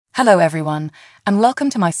Hello everyone, and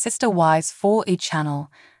welcome to my Sister Wives 4E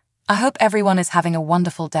channel. I hope everyone is having a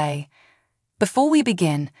wonderful day. Before we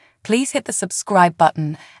begin, please hit the subscribe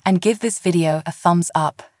button and give this video a thumbs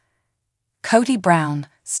up. Kody Brown,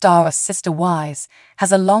 star of Sister Wives,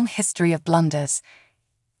 has a long history of blunders.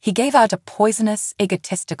 He gave out a poisonous,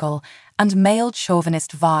 egotistical, and male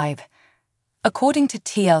chauvinist vibe. According to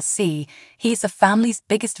TLC, he is the family's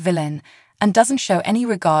biggest villain and doesn't show any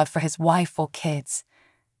regard for his wife or kids.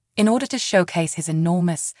 In order to showcase his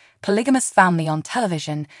enormous, polygamous family on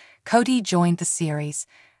television, Kody joined the series.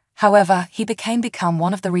 However, he became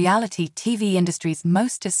one of the reality TV industry's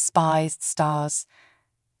most despised stars.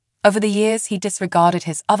 Over the years, he disregarded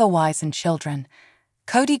his other wives and children.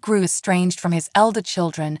 Kody grew estranged from his elder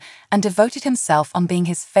children and devoted himself on being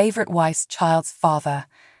his favorite wife's child's father.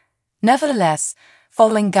 Nevertheless,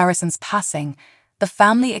 following Garrison's passing, the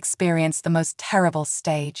family experienced the most terrible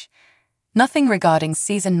stage. Nothing regarding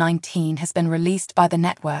season 19 has been released by the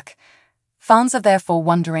network. Fans are therefore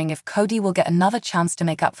wondering if Kody will get another chance to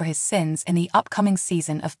make up for his sins in the upcoming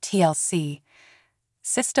season of TLC.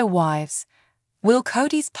 Sister Wives. Will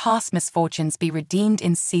Kody's past misfortunes be redeemed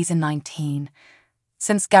in season 19?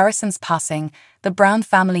 Since Garrison's passing, the Brown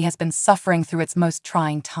family has been suffering through its most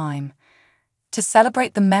trying time. To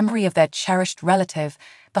celebrate the memory of their cherished relative,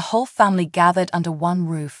 the whole family gathered under one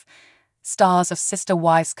roof. Stars of Sister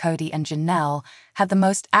Wives Kody and Janelle had the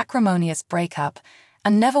most acrimonious breakup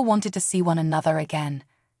and never wanted to see one another again.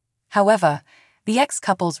 However, the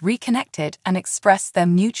ex-couples reconnected and expressed their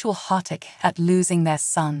mutual heartache at losing their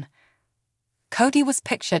son. Kody was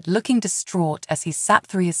pictured looking distraught as he sat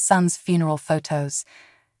through his son's funeral photos.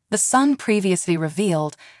 The son previously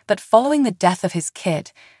revealed that following the death of his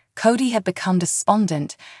kid, Kody had become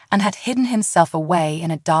despondent and had hidden himself away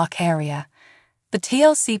in a dark area. The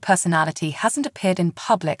TLC personality hasn't appeared in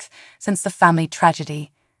public since the family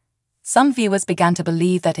tragedy. Some viewers began to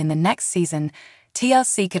believe that in the next season,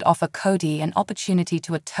 TLC could offer Kody an opportunity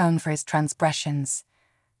to atone for his transgressions.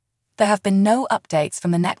 There have been no updates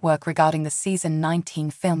from the network regarding the season 19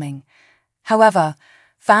 filming. However,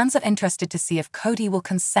 fans are interested to see if Kody will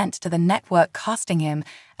consent to the network casting him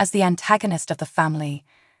as the antagonist of the family.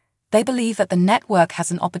 They believe that the network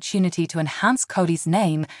has an opportunity to enhance Kody's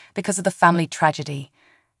name because of the family tragedy.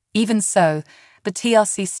 Even so, the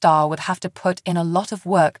TLC star would have to put in a lot of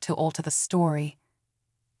work to alter the story.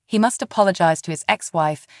 He must apologize to his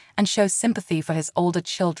ex-wife and show sympathy for his older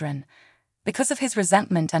children. Because of his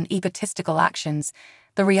resentment and egotistical actions,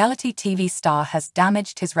 the reality TV star has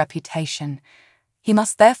damaged his reputation. He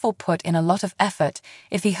must therefore put in a lot of effort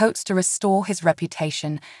if he hopes to restore his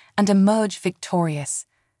reputation and emerge victorious.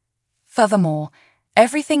 Furthermore,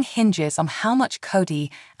 everything hinges on how much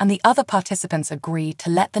Kody and the other participants agree to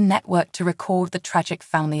let the network to record the tragic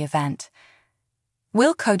family event.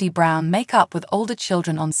 Will Kody Brown make up with older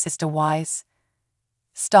children on Sister Wives?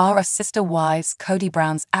 Star of Sister Wives Kody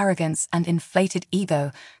Brown's arrogance and inflated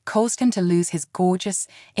ego caused him to lose his gorgeous,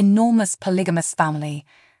 enormous polygamous family.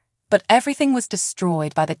 But everything was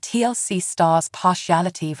destroyed by the TLC star's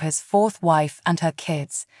partiality for his fourth wife and her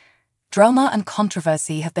kids. Drama and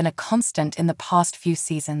controversy have been a constant in the past few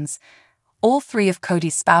seasons. All three of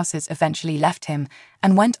Kody's spouses eventually left him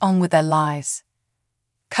and went on with their lives.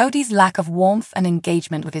 Kody's lack of warmth and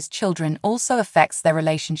engagement with his children also affects their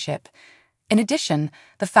relationship. In addition,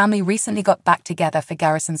 the family recently got back together for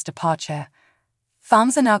Garrison's departure.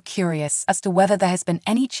 Fans are now curious as to whether there has been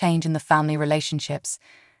any change in the family relationships.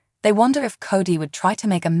 They wonder if Kody would try to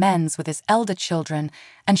make amends with his elder children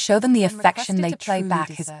and show them the affection they play back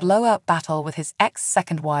his blowout battle with his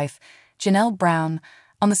ex-second wife, Janelle Brown,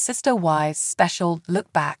 on the Sister Wives special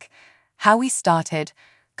Look Back. How We Started,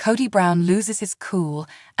 Kody Brown loses his cool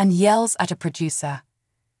and yells at a producer.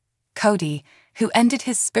 Kody, who ended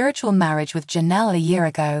his spiritual marriage with Janelle a year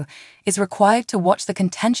ago, is required to watch the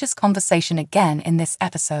contentious conversation again in this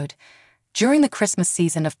episode. During the Christmas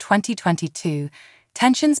season of 2022,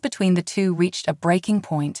 tensions between the two reached a breaking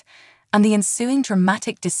point, and the ensuing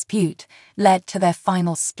dramatic dispute led to their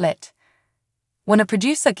final split. When a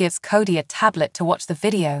producer gives Kody a tablet to watch the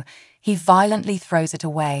video, he violently throws it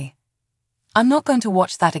away. "I'm not going to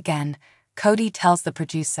watch that again," Kody tells the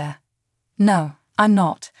producer. "No, I'm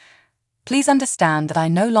not. Please understand that I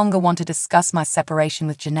no longer want to discuss my separation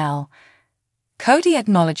with Janelle." Kody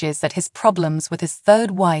acknowledges that his problems with his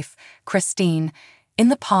third wife, Christine, in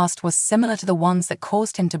the past was similar to the ones that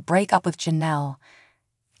caused him to break up with Janelle.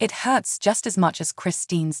 "It hurts just as much as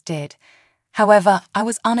Christine's did. However, I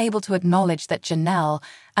was unable to acknowledge that Janelle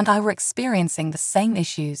and I were experiencing the same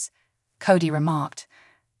issues," Kody remarked.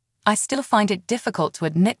 "I still find it difficult to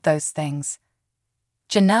admit those things.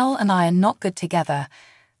 Janelle and I are not good together,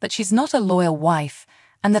 that she's not a loyal wife,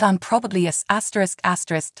 and that I'm probably a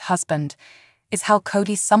husband, is how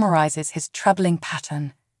Kody summarizes his troubling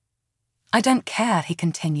pattern. I don't care, he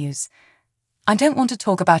continues. I don't want to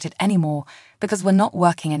talk about it anymore because we're not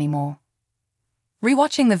working anymore.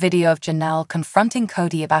 Rewatching the video of Janelle confronting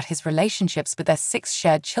Kody about his relationships with their 6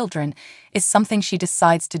 shared children is something she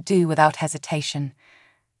decides to do without hesitation.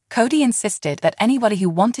 Kody insisted that anybody who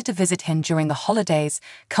wanted to visit him during the holidays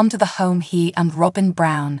come to the home he and Robin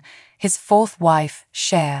Brown, his 4th wife,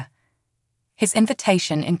 share. His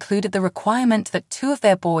invitation included the requirement that 2 of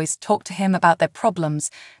their boys talk to him about their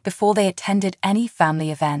problems before they attended any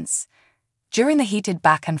family events. During the heated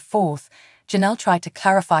back and forth, Janelle tried to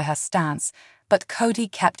clarify her stance, but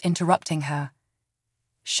Kody kept interrupting her.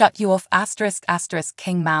 "Shut you off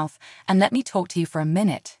king mouth and let me talk to you for a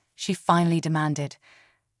minute," she finally demanded.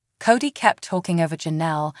 Kody kept talking over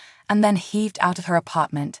Janelle and then heaved out of her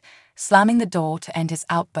apartment, slamming the door to end his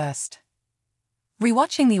outburst.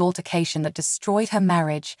 Rewatching the altercation that destroyed her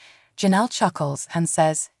marriage, Janelle chuckles and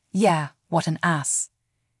says, "Yeah, what an ass."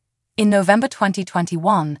 In November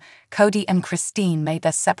 2021, Kody and Christine made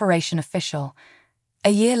their separation official.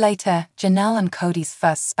 A year later, Janelle and Kody's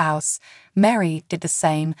first spouse, Mary, did the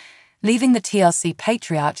same, leaving the TLC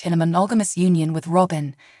patriarch in a monogamous union with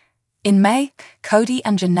Robin. In May, Kody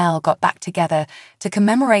and Janelle got back together to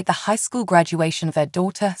commemorate the high school graduation of their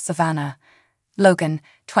daughter, Savannah. Logan,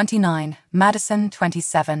 29, Madison,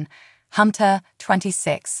 27, Hunter,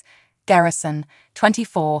 26, Garrison,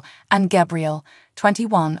 24, and Gabriel,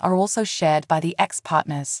 21 are also shared by the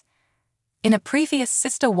ex-partners. In a previous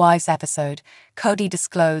Sister Wives episode, Kody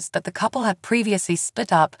disclosed that the couple had previously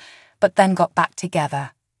split up but then got back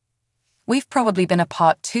together. "We've probably been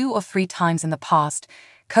apart 2 or 3 times in the past,"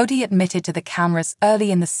 Kody admitted to the cameras early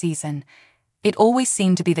in the season. It always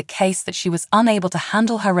seemed to be the case that she was unable to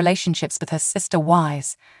handle her relationships with her sister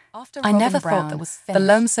wives. I never thought that was finished. The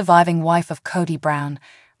lone surviving wife of Kody Brown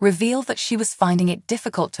revealed that she was finding it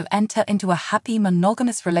difficult to enter into a happy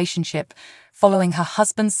monogamous relationship following her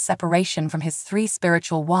husband's separation from his 3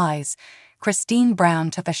 spiritual wives. Christine Brown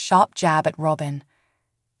took a sharp jab at Robin.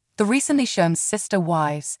 The recently shown Sister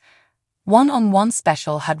Wives one-on-one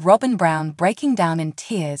special had Robin Brown breaking down in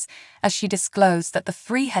tears as she disclosed that the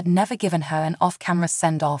 3 had never given her an off-camera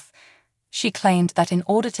send-off. She claimed that in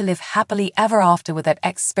order to live happily ever after with her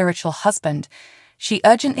ex-spiritual husband, she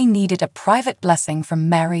urgently needed a private blessing from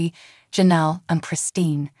Mary, Janelle, and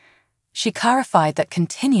Christine. She clarified that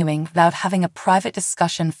continuing without having a private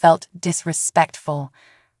discussion felt disrespectful.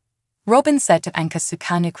 Robin said to anchor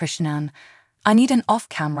Sukanya Krishnan, "I need an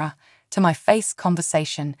off-camera, to my face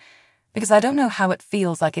conversation, because I don't know how it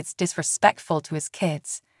feels like it's disrespectful to his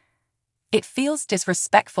kids. It feels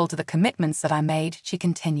disrespectful to the commitments that I made," she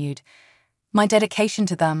continued. "My dedication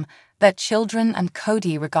to them, their children and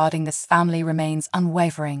Kody regarding this family remains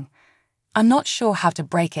unwavering. I'm not sure how to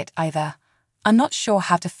break it either. I'm not sure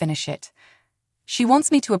how to finish it." She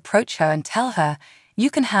wants me to approach her and tell her,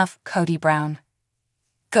 "You can have Kody Brown."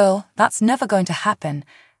 "Girl, that's never going to happen,"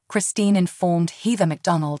 Christine informed Heather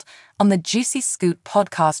McDonald on the Juicy Scoot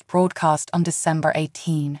podcast broadcast on December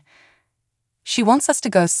 18. "She wants us to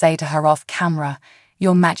go say to her off camera,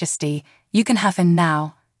 'Your Majesty, you can have him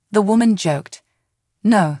now,'" the woman joked.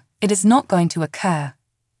 "No, it is not going to occur."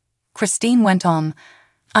 Christine went on,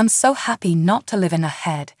 "I'm so happy not to live in her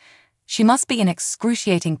head. She must be in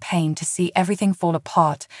excruciating pain to see everything fall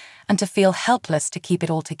apart and to feel helpless to keep it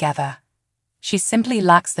all together. She simply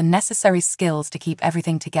lacks the necessary skills to keep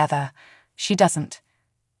everything together. She doesn't.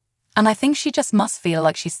 And I think she just must feel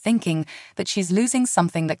like she's thinking that she's losing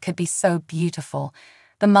something that could be so beautiful,"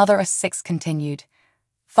 the mother of 6 continued.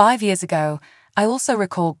 "5 years ago, I also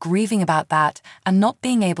recall grieving about that and not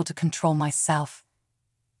being able to control myself."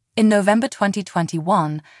 In November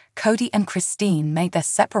 2021, Kody and Christine made their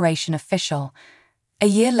separation official. A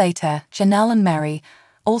year later, Janelle and Mary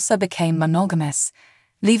also became monogamous,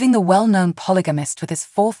 leaving the well-known polygamist with his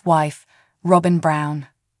 4th wife, Robin Brown.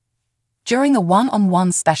 During the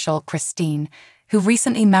one-on-one special, Christine, who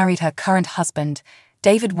recently married her current husband,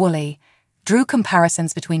 David Woolley, drew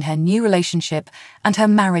comparisons between her new relationship and her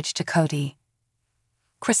marriage to Kody.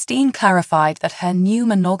 Christine clarified that her new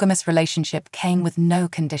monogamous relationship came with no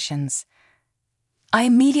conditions. "I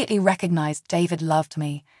immediately recognized David loved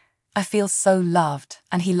me. I feel so loved,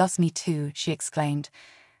 and he loves me too," she exclaimed.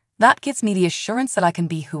 "That gives me the assurance that I can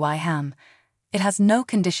be who I am. It has no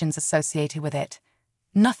conditions associated with it.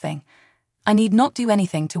 Nothing. I need not do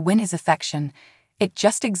anything to win his affection. It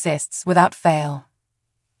just exists without fail."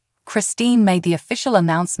 Christine made the official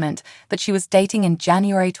announcement that she was dating in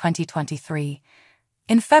January 2023.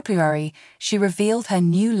 In February, she revealed her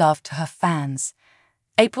new love to her fans.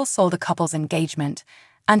 April saw the couple's engagement,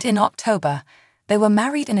 and in October, they were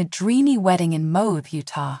married in a dreamy wedding in Moab,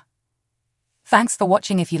 Utah. Thanks for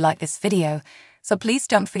watching. If you like this video, so please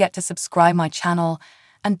don't forget to subscribe my channel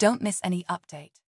and don't miss any update.